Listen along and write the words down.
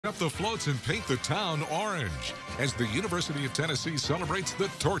Up the floats and paint the town orange as the University of Tennessee celebrates the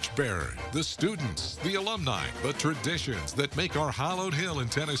torchbearer, the students, the alumni, the traditions that make our hallowed hill in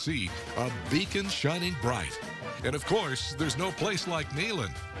Tennessee a beacon shining bright. And of course, there's no place like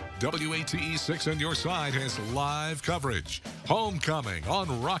Neyland. WATE 6 on your side has live coverage. Homecoming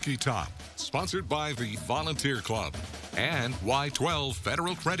on Rocky Top, sponsored by the Volunteer Club and Y12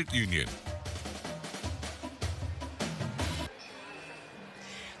 Federal Credit Union.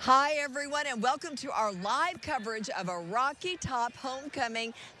 Hi, everyone, and welcome to our live coverage of a Rocky Top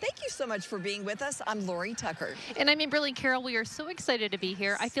homecoming. Thank you so much for being with us. I'm Lori Tucker. And I'm Amberly Carroll. We are so excited to be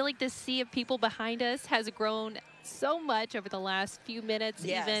here. I feel like this sea of people behind us has grown so much over the last few minutes.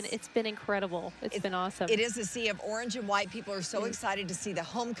 Yes. Even it's been incredible. It's been awesome. It is a sea of orange and white. People are so excited to see the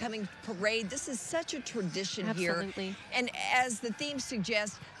homecoming parade. This is such a tradition Absolutely. here. And as the theme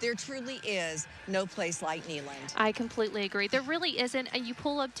suggests, there truly is no place like Neyland. I completely agree. There really isn't. And you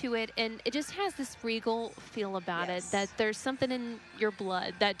pull up to it and it just has this regal feel about it, that there's something in your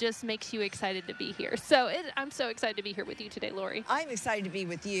blood that just makes you excited to be here. So I'm so excited to be here with you today, Lori. I'm excited to be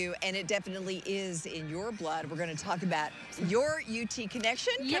with you, and it definitely is in your blood. We're going to talk about your UT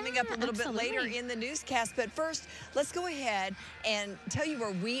connection coming up a little bit later in the newscast. But first, let's go ahead and tell you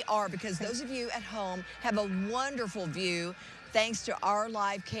where we are, because those of you at home have a wonderful view thanks to our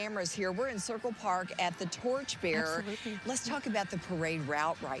live cameras here. We're in Circle Park at the Torchbearer. Absolutely. Let's talk about the parade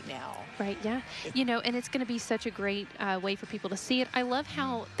route right now. Right, yeah. You know, and it's going to be such a great way for people to see it. I love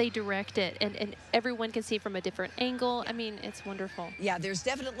how they direct it, and everyone can see it from a different angle. I mean, it's wonderful. Yeah, there's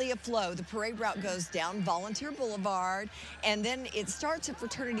definitely a flow. The parade route goes down Volunteer Boulevard, and then it starts at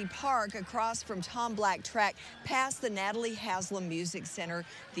Fraternity Park across from Tom Black Track, past the Natalie Haslam Music Center,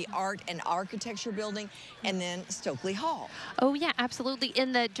 the Art and Architecture Building, and then Stokely Hall. Oh, yeah, absolutely.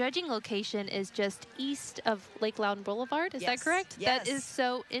 And the judging location is just east of Lake Loudon Boulevard. Is that correct? Yes. That is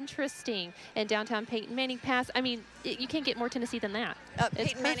so interesting. And downtown Peyton Manning Pass. I mean, you can't get more Tennessee than that.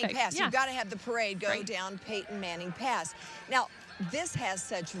 Peyton Manning Pass. Yeah. You've got to have the parade go down Peyton Manning Pass. Now, this has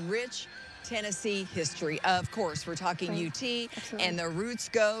such rich Tennessee history. Of course, we're talking UT, and the roots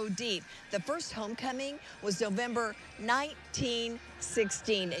go deep. The first homecoming was November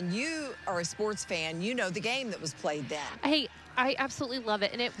 1916, and you are a sports fan. You know the game that was played then. Hey, I absolutely love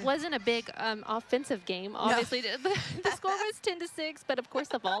it, and it wasn't a big offensive game. Obviously, the score was 10-6, but of course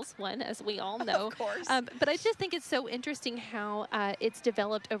the Vols won, as we all know. Of course. But I just think it's so interesting how it's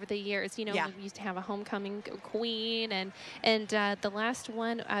developed over the years. You know, we used to have a homecoming queen, and the last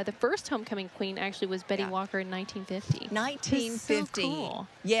one, the first homecoming queen actually was Betty Walker in 1950. 1950. So cool.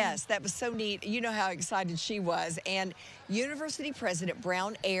 Yes, that was so neat. You know how excited she was. And University President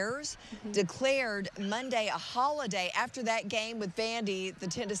Brown Ayers declared Monday a holiday after that game with Vandy, the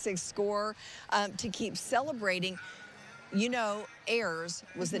 10-6 score, to keep celebrating. You know, Ayers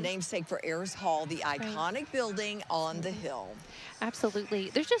was the namesake for Ayers Hall, the iconic building on the hill. Absolutely.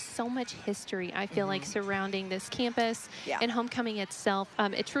 There's just so much history, I feel like, surrounding this campus and homecoming itself.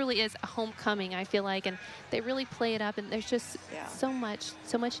 It truly is a homecoming, I feel like, and they really play it up, and there's just so much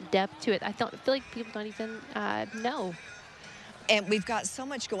depth to it. I feel like people don't even know. And we've got so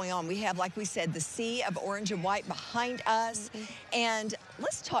much going on. We have, like we said, the sea of orange and white behind us. And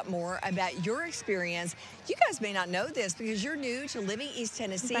let's talk more about your experience. You guys may not know this because you're new to living East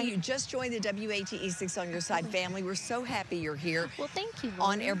Tennessee. You just joined the WATE 6 on your side family. We're so happy you're here. Well, thank you,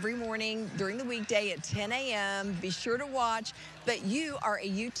 On every morning during the weekday at 10 a.m. Be sure to watch. But you are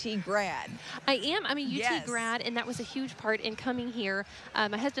a UT grad. I am. I'm a UT grad, and that was a huge part in coming here.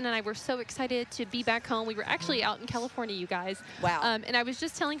 My husband and I were so excited to be back home. We were actually out in California, you guys. Wow. And I was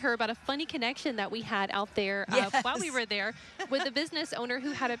just telling her about a funny connection that we had out there while we were there with a business owner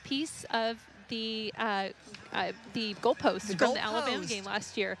who had a piece of the goalpost from the Alabama game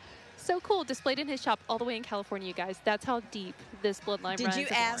last year. So cool, displayed in his shop all the way in California, you guys. That's how deep this bloodline runs. Did you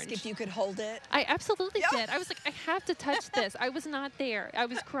ask if you could hold it? I absolutely did. I was like, I have to touch this. I was not there. I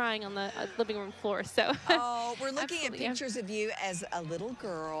was crying on the living room floor. So. Oh, we're looking at pictures of you as a little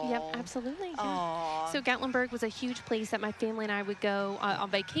girl. Yep, absolutely. Yeah. So Gatlinburg was a huge place that my family and I would go on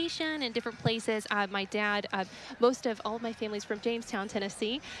vacation in different places. My dad, most of all of my family's from Jamestown,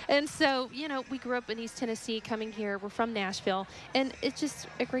 Tennessee. And so, you know, we grew up in East Tennessee coming here. We're from Nashville. And it's just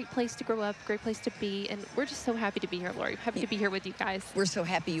a great place place to grow up, great place to be, and we're just so happy to be here, Lori. Happy to be here with you guys. We're so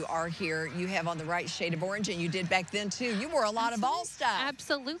happy you are here. You have on the right shade of orange, and you did back then, too. You wore a lot of ball stuff.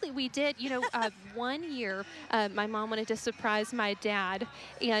 Absolutely, we did. You know, one year, my mom wanted to surprise my dad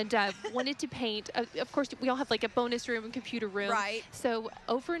and wanted to paint. Of course, we all have like a bonus room and computer room. Right. So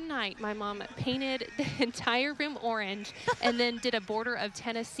overnight, my mom painted the entire room orange and then did a border of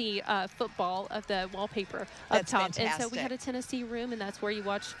Tennessee football of the wallpaper up top. Fantastic. And so we had a Tennessee room, and that's where you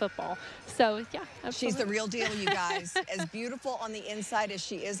watched football. So, yeah, absolutely. She's the real deal, you guys. As beautiful on the inside as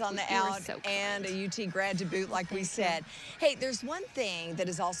she is on the out, so and a UT grad to boot, like we said. Hey, there's one thing that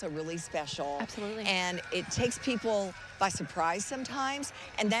is also really special. Absolutely. And it takes people by surprise sometimes,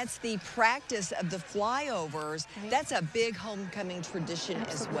 and that's the practice of the flyovers. Right. That's a big homecoming tradition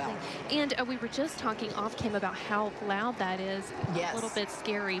as well. And we were just talking off cam about how loud that is. Yes. A little bit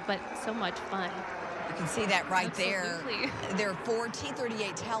scary, but so much fun. You can see that right Absolutely. there. There are 4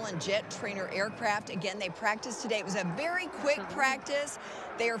 T-38 Talon jet trainer aircraft. Again, they practiced today. It was a very quick practice.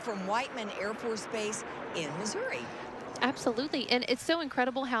 They are from Whiteman Air Force Base in Missouri. Absolutely, and it's so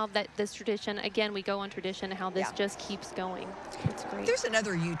incredible how this tradition, again, we go on tradition, how this just keeps going. It's great. There's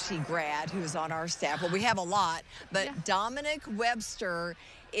another UT grad who is on our staff. Well, we have a lot, but Dominic Webster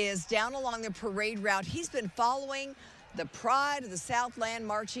is down along the parade route. He's been following the Pride of the Southland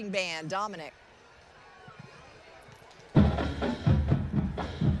Marching Band. Dominic.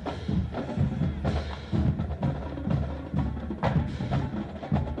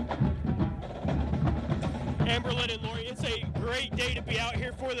 Amberlyn and Lori, it's a great day to be out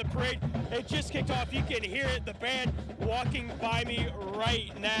here for the parade. It just kicked off. You can hear it, the band walking by me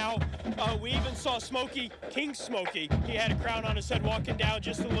right now. We even saw Smokey, King Smokey. He had a crown on his head walking down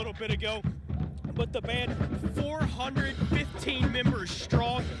just a little bit ago. But the band, 415 members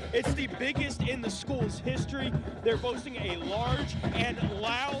strong. It's the biggest in the school's history. They're boasting a large and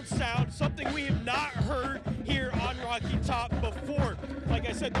loud sound, something we have not heard here on Rocky Top before. Like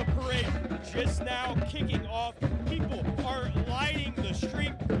I said, the parade just now kicking off. People are lining the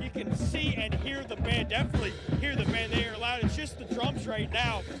street. You can see and hear the band, definitely hear the band. They are loud. It's just the drums right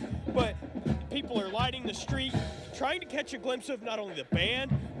now. But people are lining the street, trying to catch a glimpse of not only the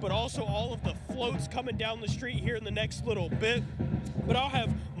band, but also all of the floats coming down the street here in the next little bit. But I'll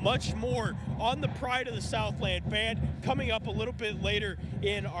have much more on the Pride of the Southland Band coming up a little bit later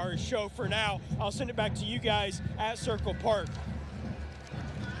in our show. For now, I'll send it back to you guys at Circle Park.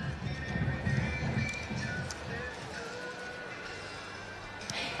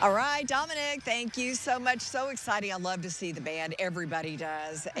 All right, Dominic, thank you so much. So exciting. I love to see the band. Everybody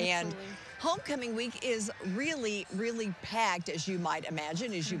does. Absolutely. And homecoming week is really, really packed, as you might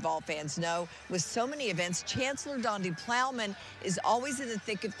imagine, as you Vol fans know, with so many events. Chancellor Dondi Plowman is always in the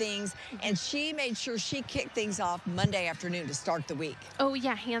thick of things, and she made sure she kicked things off Monday afternoon to start the week. Oh,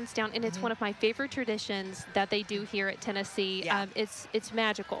 yeah, hands down. And it's one of my favorite traditions that they do here at Tennessee. Yeah. It's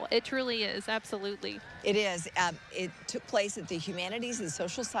magical. It truly is. Absolutely. It is. It took place at the Humanities and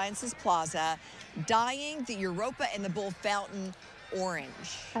Social Sciences Plaza, dyeing the Europa and the Bull Fountain orange.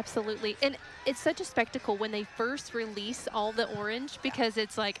 Absolutely. And it's such a spectacle when they first release all the orange, because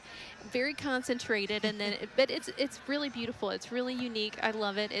it's like very concentrated, and then but it's really beautiful. It's really unique. I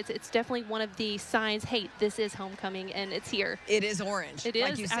love it. It's definitely one of the signs, hey, this is homecoming and it's here. It is orange. It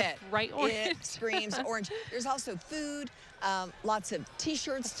like is you said. bright orange. It screams orange. There's also food, lots of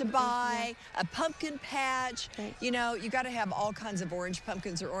t-shirts to buy, a pumpkin patch. Right. You know, you got to have all kinds of orange.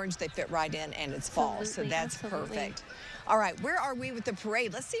 Pumpkins are orange. They fit right in, and it's fall, so that's perfect. All right, where are we with the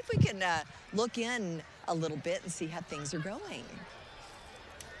parade? Let's see if we can look in a little bit and see how things are going.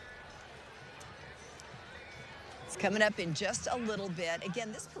 It's coming up in just a little bit.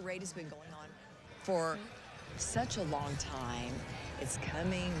 Again, this parade has been going on for such a long time. It's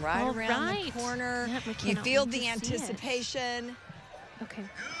coming right around the corner. Yep, you feel the anticipation. Okay.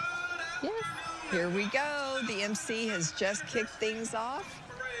 Yes. Here we go. The MC has just kicked things off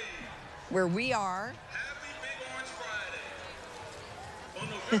where we are.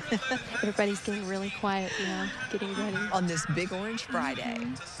 Everybody's getting really quiet now, getting ready. On this Big Orange Friday.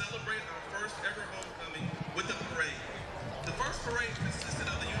 To celebrate our first ever homecoming with a parade. The first parade consisted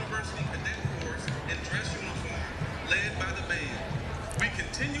of the University Cadet Corps in dress uniform, led by the band. We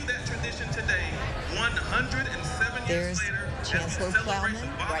continue that tradition today, 107 There's years later. Chancellor Plowman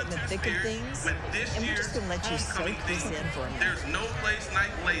right in the thick of things. And we're just going to let you soak this in for a minute. There's no place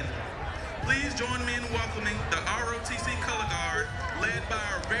like Neyland. Please join me in welcoming the ROTC Color Guard, led by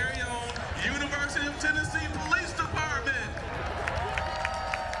our very own University of Tennessee Police Department.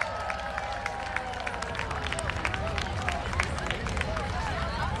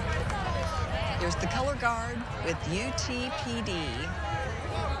 There's the Color Guard with UTPD.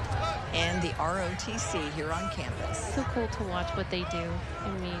 the ROTC here on campus. So cool to watch what they do.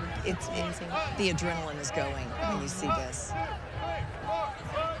 I mean, it's amazing. The adrenaline is going when you see this.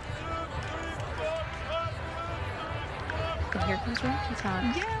 And here comes Rocky Top.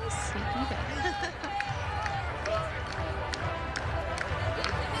 Yes. You bet.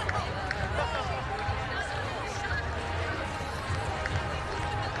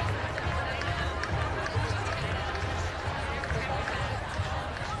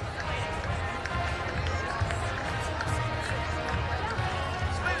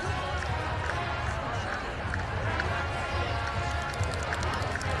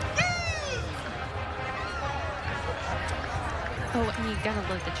 Oh, and you gotta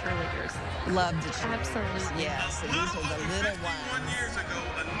love the cheerleaders. Love the cheerleaders. Absolutely. Yes, and these are the little ones. Years ago,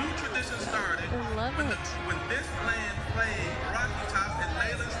 a new tradition started. I love it. When this land played Rocky Top at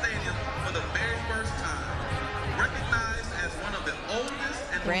Neyland Stadium for the very first time. Recognized as one of the oldest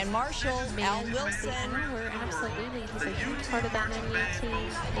and Grand Marshal Al Wilson. Absolutely. He's a huge part of that 98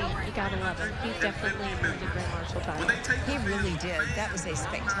 team. You gotta love him. He definitely earned the Grand Marshal title. He really did. That was a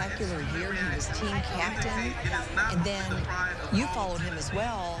spectacular year. He was team captain. And then you followed him as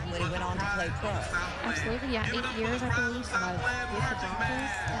well when he went on to play pro. Absolutely, yeah. 8 years, I believe, with the Broncos.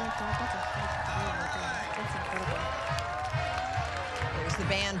 And I thought that's a huge career. That's incredible. There's the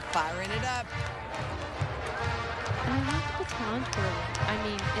band firing it up. And I love the talent twirling. I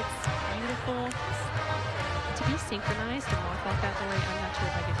mean, it's beautiful. To be synchronized and walk like that, Lori, I'm not sure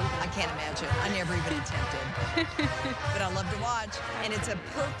if I could do that. I can't imagine. I never even attempted. But I love to watch. And it's a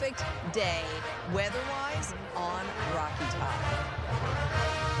perfect day, weather-wise, on Rocky Top.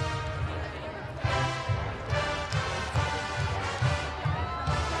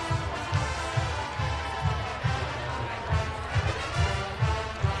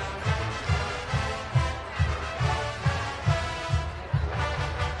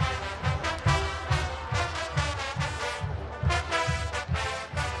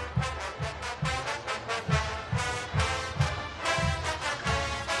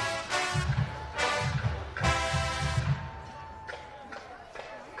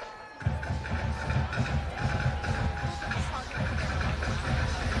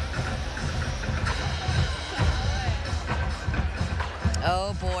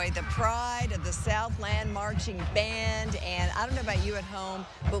 Oh boy, the pride of the Southland Marching Band. And I don't know about you at home,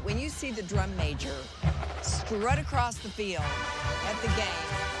 but when you see the drum major strut across the field at the game,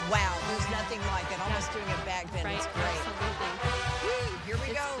 wow, there's nothing like it. Almost doing a back bend. Right, It's great. absolutely. Woo, here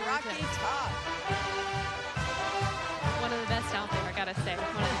we go, Rocky Top. One of the best out there, I gotta say.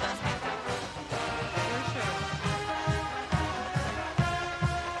 One of the best bands out there. For sure.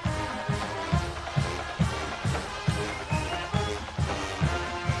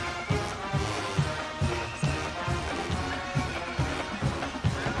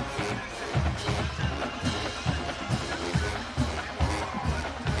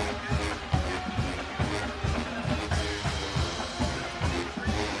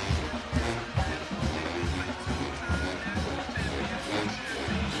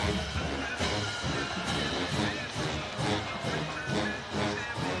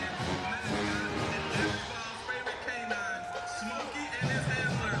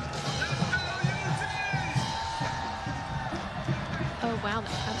 Oh, wow,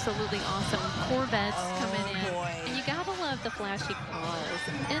 that's absolutely awesome. Corvettes coming in. Boy. And you gotta love the flashy cars.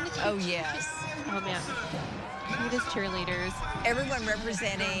 And the cute, Oh, yes. oh, man. Cutest cheerleaders. Everyone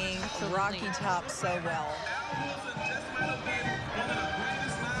representing Absolutely. Rocky Top so well.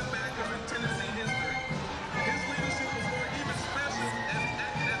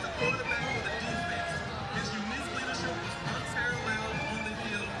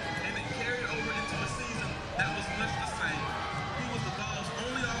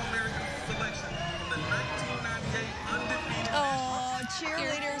 Oh,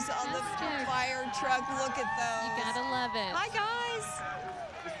 cheerleaders on the fire truck. Look at those. You gotta love it. Hi,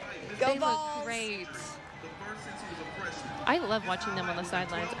 guys. Go They Vols. look great. I love watching them on the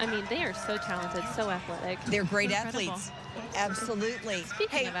sidelines. I mean, they are so talented, so athletic. They're great Incredible. athletes. Absolutely.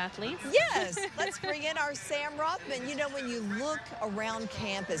 Speaking of athletes. Yes, let's bring in our Sam Rothman. You know, when you look around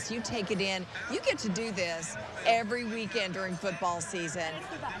campus, you take it in. You get to do this every weekend during football season. It's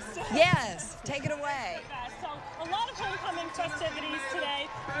the best. Yes, take it away. So a lot of homecoming festivities today.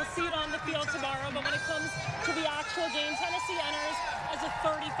 We'll see it on the field tomorrow, but when it comes to the actual game, Tennessee enters as a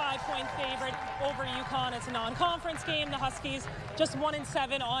 35-point favorite over UConn. It's a non non-conference game. The Huskies just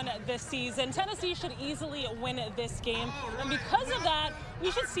 1-7 on this season. Tennessee should easily win this game. And because of that,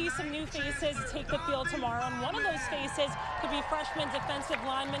 we should see some new faces take the field tomorrow. And one of those faces could be freshman defensive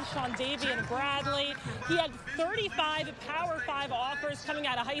lineman Sean Davian Bradley. He had 35 Power 5 offers coming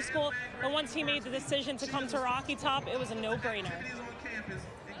out of high school. And once he made the decision to come to Rocky Top, it was a no-brainer.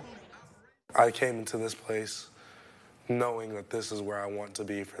 I came into this place knowing that this is where I want to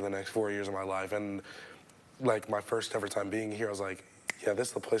be for the next 4 years of my life. And like my first ever time being here, I was like, yeah, this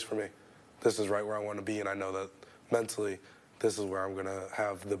is the place for me. This is right where I want to be. And I know that mentally, this is where I'm going to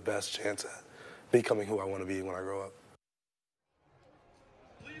have the best chance at becoming who I want to be when I grow up.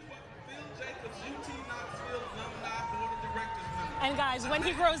 And guys, when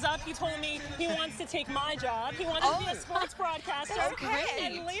he grows up, he told me he wants to take my job. He wanted to be a sports broadcaster. Okay.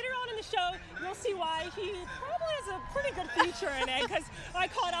 And later on in the show, you'll see why he probably has a pretty good future in it, because I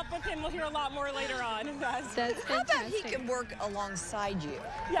caught up with him. We'll hear a lot more later on, guys. That's How about he can work alongside you?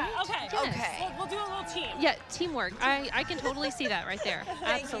 Yeah, okay. Yes. Okay. We'll do a little team. Yeah, teamwork. I can totally see that right there.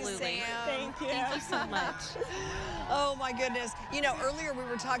 Thank Absolutely. you, Sam. Thank you. Thank you so much. Oh, my goodness. You know, earlier we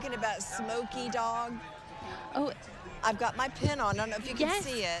were talking about Smokey Dog. Oh, I've got my pin on. I don't know if you can yes.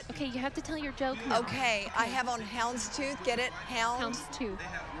 see it. Okay, you have to tell your joke now. Okay, I have on houndstooth. Get it? Houndstooth.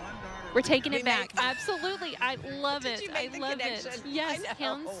 We're taking it back. Absolutely. I love Did it. you make I the love connection? it. Yes, I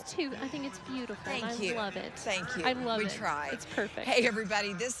know. houndstooth. I think it's beautiful. Thank you. I love it. Thank you. I love it. We tried. It's perfect. Hey,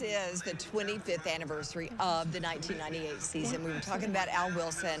 everybody, this is the 25th anniversary of the 1998 season. We were talking about Al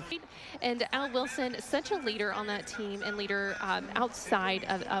Wilson. And Al Wilson, such a leader on that team and leader outside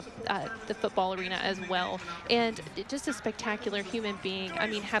of the football arena as well. And just a spectacular human being. I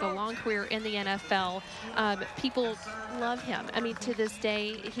mean, had a long career in the NFL. People love him. I mean, to this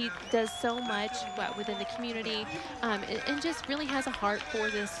day, he does so much within the community and just really has a heart for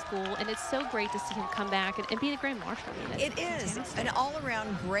this school. And it's so great to see him come back and be the Grand Marshal. I mean, It is an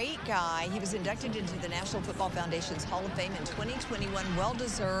all-around great guy. He was inducted into the National Football Foundation's Hall of Fame in 2021.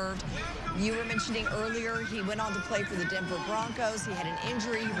 Well-deserved. You were mentioning earlier he went on to play for the Denver Broncos. He had an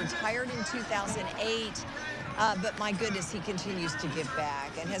injury. He retired in 2008. But my goodness, he continues to give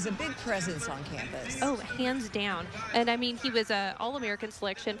back and has a big presence on campus. Oh, hands down. And I mean, he was an All-American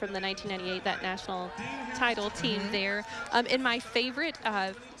selection from the 1998, that national title team there. And my favorite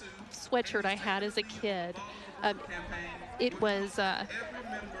sweatshirt I had as a kid, it was a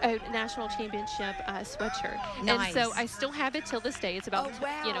national championship sweatshirt. Nice. And so I still have it till this day. It's about,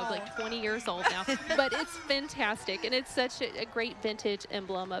 you know, like 20 years old now. But it's fantastic. And it's such a great vintage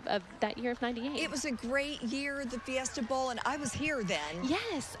emblem of that year of 98. It was a great year, the Fiesta Bowl, and I was here then.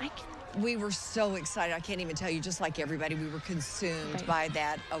 Yes, We were so excited. I can't even tell you, just like everybody, we were consumed by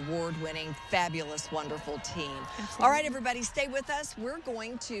that award-winning, fabulous, wonderful team. Absolutely. All right, everybody, stay with us. We're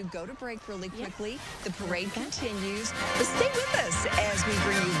going to go to break really quickly. Yes. The parade continues. But stay with us as we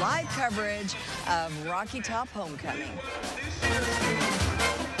bring you live coverage of Rocky Top Homecoming.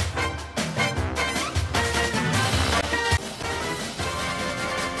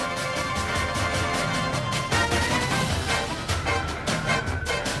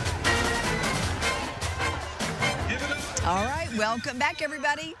 All right, welcome back,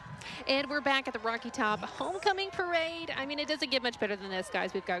 everybody. And we're back at the Rocky Top Homecoming Parade. I mean, it doesn't get much better than this,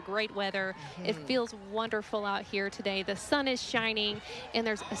 guys. We've got great weather. It feels wonderful out here today. The sun is shining, and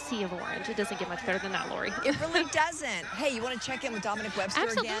there's a sea of orange. It doesn't get much better than that, Lori. It really doesn't. Hey, you want to check in with Dominic Webster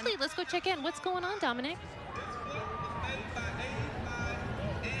again? Absolutely. Let's go check in. What's going on, Dominic?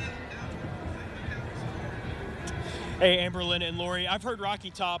 Hey, Amberlyn and Lori, I've heard Rocky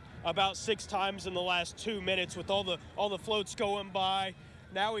Top about 6 times in the last 2 minutes with all the floats going by.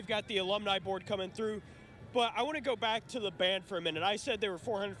 Now we've got the alumni board coming through. But I want to go back to the band for a minute. I said there were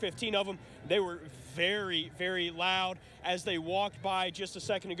 415 of them. They were very, very loud as they walked by just a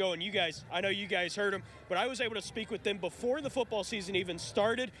second ago. And you guys, I know you guys heard them, but I was able to speak with them before the football season even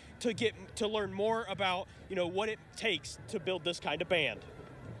started to learn more about, you know, what it takes to build this kind of band.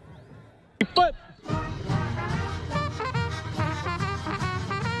 But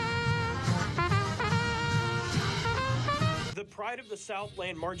the Pride of the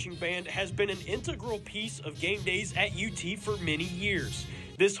Southland Marching Band has been an integral piece of game days at UT for many years.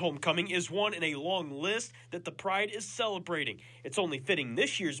 This homecoming is one in a long list that the Pride is celebrating. It's only fitting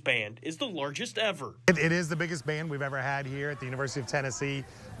this year's band is the largest ever. It is the biggest band we've ever had here at the University of Tennessee.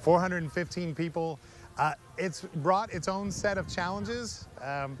 415 people. It's brought its own set of challenges.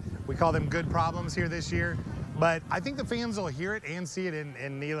 We call them good problems here this year. But I think the fans will hear it and see it in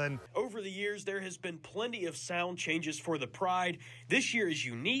Neyland. Over the years, there has been plenty of sound changes for the Pride. This year is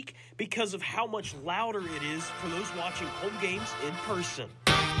unique because of how much louder it is for those watching home games in person.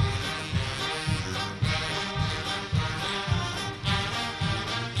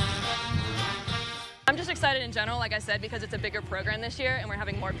 I'm just excited in general, like I said, because it's a bigger program this year and we're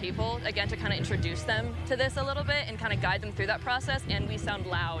having more people, again, to kind of introduce them to this a little bit and kind of guide them through that process, and we sound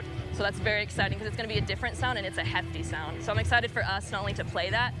loud. So that's very exciting because it's going to be a different sound and it's a hefty sound. So I'm excited for us not only to play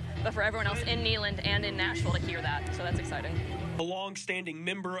that, but for everyone else in Neyland and in Nashville to hear that. So that's exciting. A long-standing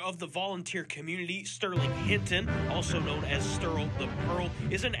member of the volunteer community, Sterling Hinton, also known as Sterl the Pearl,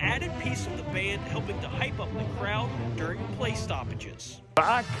 is an added piece of the band, helping to hype up the crowd during play stoppages.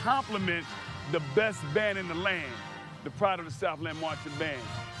 I compliment the best band in the land, the Pride of the Southland Marching Band.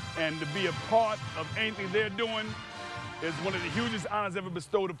 And to be a part of anything they're doing is one of the hugest honors ever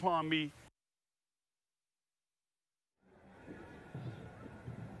bestowed upon me.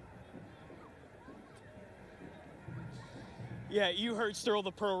 Yeah, you heard Sterl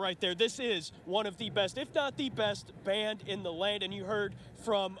the Pearl right there. This is one of the best, if not the best, band in the land. And you heard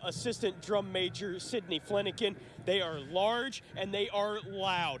from Assistant Drum Major Sydney Flanagan. They are large and they are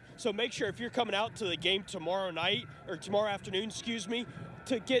loud. So make sure if you're coming out to the game tomorrow night, or tomorrow afternoon, excuse me,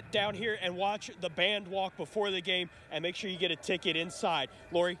 to get down here and watch the band walk before the game, and make sure you get a ticket inside.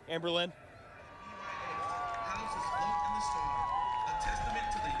 Lori, Amberlynn.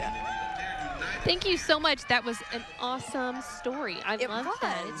 Thank you so much. That was an awesome story. I love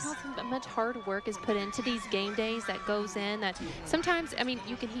that. It was. tells how much hard work is put into these game days that goes in that sometimes, I mean,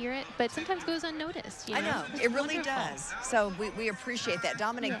 you can hear it, but sometimes goes unnoticed. You know? I know. It's It really wonderful. does. So we appreciate that.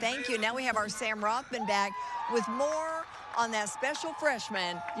 Dominic, thank you. Now we have our Sam Rothman back with more on that special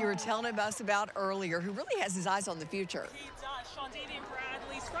freshman you were telling us about earlier, who really has his eyes on the future. He does. Sean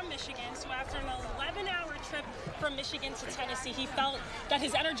Bradley's from Michigan, so after an 11-hour trip from Michigan to Tennessee, he felt that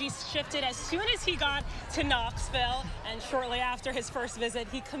his energy shifted as soon as he got to Knoxville, and shortly after his first visit,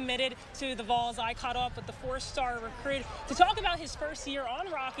 he committed to the Vols. I caught up with the 4-star recruit to talk about his first year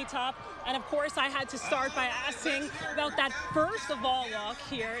on Rocky Top, and of course, I had to start by asking about that first Vol walk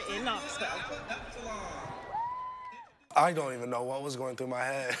here in Knoxville. I don't even know what was going through my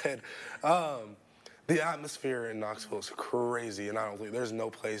head. The atmosphere in Knoxville is crazy, and I don't think there's no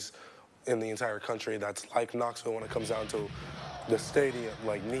place in the entire country that's like Knoxville when it comes down to the stadium,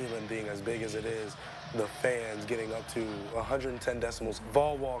 like Neyland being as big as it is, the fans getting up to 110 decibels.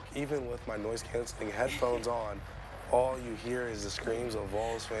 Vol walk, even with my noise-canceling headphones on, all you hear is the screams of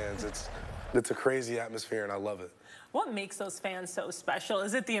Vols fans. It's a crazy atmosphere, and I love it. What makes those fans so special?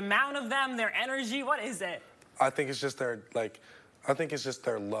 Is it the amount of them, their energy? What is it? I think it's just their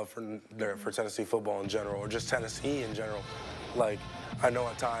love for Tennessee football in general, or just Tennessee in general. Like, I know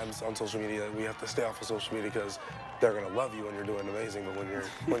at times on social media we have to stay off of social media because they're gonna love you when you're doing amazing, but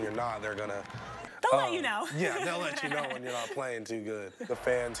when you're not, they're gonna. They'll let you know. Yeah, they'll let you know when you're not playing too good. The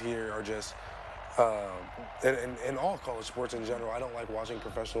fans here are just, in all college sports in general. I don't like watching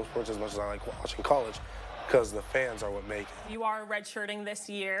professional sports as much as I like watching college, because the fans are what make it. You are redshirting this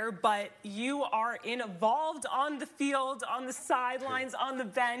year, but you are involved on the field, on the sidelines, on the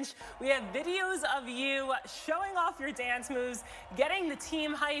bench. We have videos of you showing off your dance moves, getting the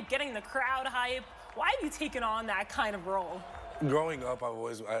team hype, getting the crowd hype. Why have you taken on that kind of role? Growing up, I'd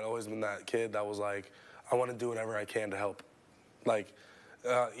always been that kid that was like, I want to do whatever I can to help. Like,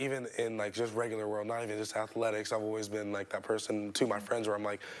 even in like just regular world, not even just athletics, I've always been like that person to my friends where I'm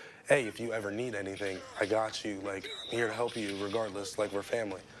like, hey, if you ever need anything, I got you. Like, I'm here to help you regardless. Like, we're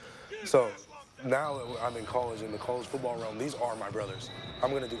family. So now that I'm in college, in the college football realm, these are my brothers.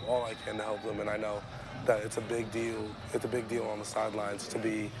 I'm going to do all I can to help them, and I know that it's a big deal. It's a big deal on the sidelines to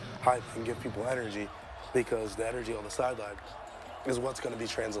be hype and give people energy, because the energy on the sideline is what's going to be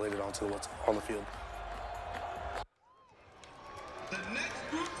translated onto what's on the field.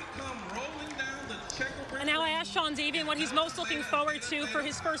 And now I asked Sean Davian what he's most looking forward to for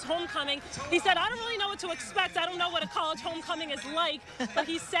his first homecoming. He said, I don't really know what to expect. I don't know what a college homecoming is like. But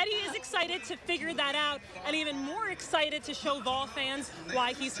he said he is excited to figure that out, and even more excited to show Vol fans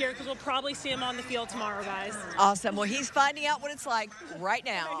why he's here, because we'll probably see him on the field tomorrow, guys. Awesome. Well, he's finding out what it's like right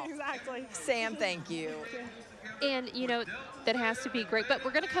now. Exactly. Sam, thank you. And, you know, that has to be great. But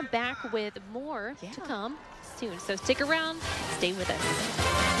we're going to come back with more to come soon. So stick around. Stay with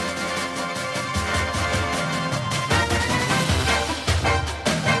us.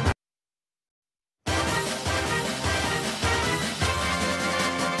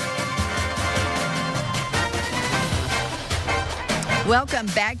 Welcome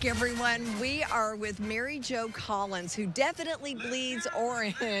back, everyone. We are with Mary Jo Collins, who definitely bleeds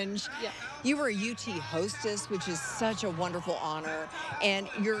orange. You were a UT hostess, which is such a wonderful honor. And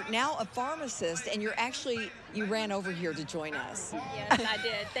you're now a pharmacist, and you ran over here to join us. Yes, I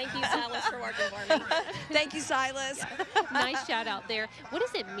did. Thank you, Silas, for working for me. Thank you, Silas. Yeah. Nice shout out there. What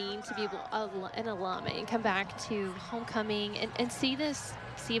does it mean to be an alum and come back to homecoming and see this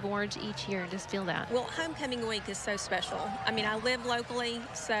sea of orange each year and just feel that? Well, homecoming week is so special. I mean, I live locally,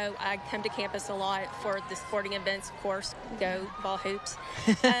 so I come to campus a lot for the sporting events, of course, go ball hoops.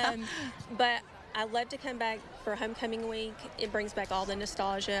 But I love to come back for homecoming week. It brings back all the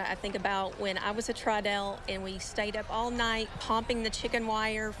nostalgia. I think about when I was a Tridel and we stayed up all night pumping the chicken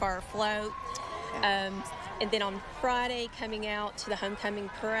wire for our float. And then on Friday, coming out to the homecoming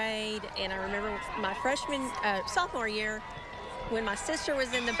parade. And I remember my sophomore year, when my sister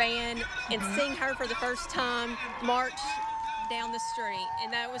was in the band and seeing her for the first time march down the street.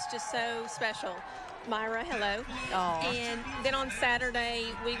 And that was just so special. Myra, hello. Oh. And then on Saturday,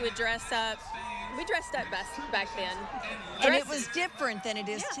 we would dress up. We dressed up best back then. And it was different than it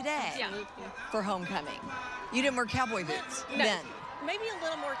is today for homecoming. You didn't wear cowboy boots then. Maybe a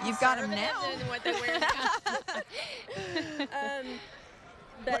little more You've got them conservative now. than what they wear now.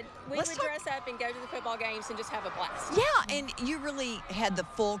 But we would dress up and go to the football games and just have a blast. Yeah, and you really had the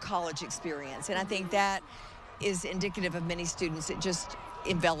full college experience, and I think that is indicative of many students. It just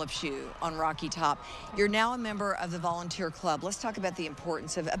envelops you on Rocky Top. You're now a member of the volunteer club. Let's talk about the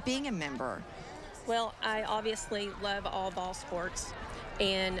importance of being a member. Well, I obviously love all ball sports,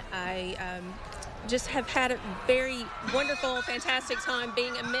 and I just have had a very wonderful, fantastic time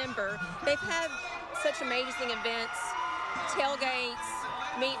being a member. They've had such amazing events, tailgates,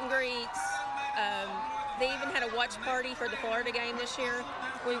 meet and greets. They even had a watch party for the Florida game this year.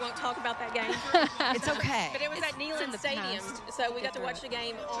 We won't talk about that game. It's okay. But it was at Neyland Stadium, so we got to watch the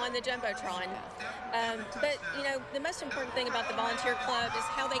game on the Jumbotron. But, you know, the most important thing about the volunteer club is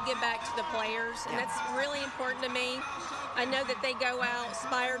how they give back to the players, and that's really important to me. I know that they go out,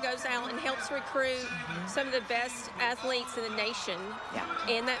 Spire goes out and helps recruit some of the best athletes in the nation,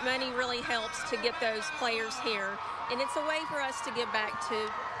 and that money really helps to get those players here. And it's a way for us to give back to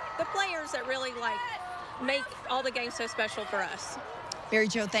the players that really, make all the games so special for us. Mary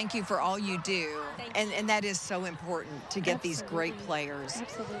Jo, thank you for all you do. And that is so important to get these great players.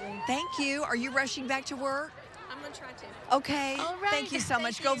 Absolutely. Thank you. Are you rushing back to work? I'm going to try to. Okay. All right. Thank you so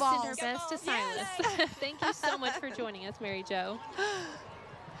much. Go Vols. Send our best to Silas. Thank you so much for joining us, Mary Jo.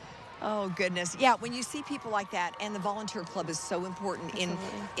 Oh, goodness. Yeah, when you see people like that, and the volunteer club is so important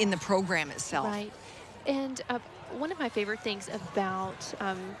in the program itself. Right. And one of my favorite things about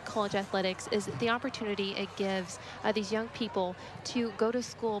college athletics is the opportunity it gives these young people to go to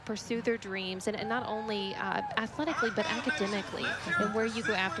school, pursue their dreams, and not only athletically, but academically, and where you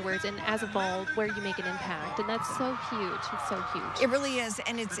go afterwards, and as a Vol, where you make an impact. And that's so huge. It's so huge. It really is,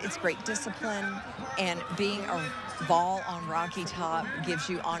 and it's great discipline, and being a Vol on Rocky Top gives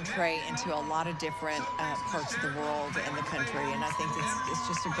you entree into a lot of different parts of the world and the country, and I think it's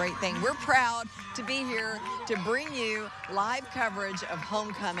just a great thing. We're proud to be here to bring you live coverage of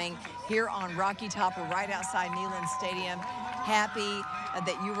homecoming here on Rocky Top. We're right outside Neyland Stadium. Happy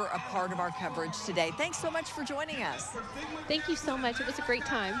that you were a part of our coverage today. Thanks so much for joining us. Thank you so much. It was a great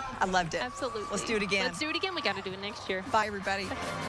time. I loved it. Absolutely. Let's do it again. Let's do it again. We got to do it next year. Bye, everybody.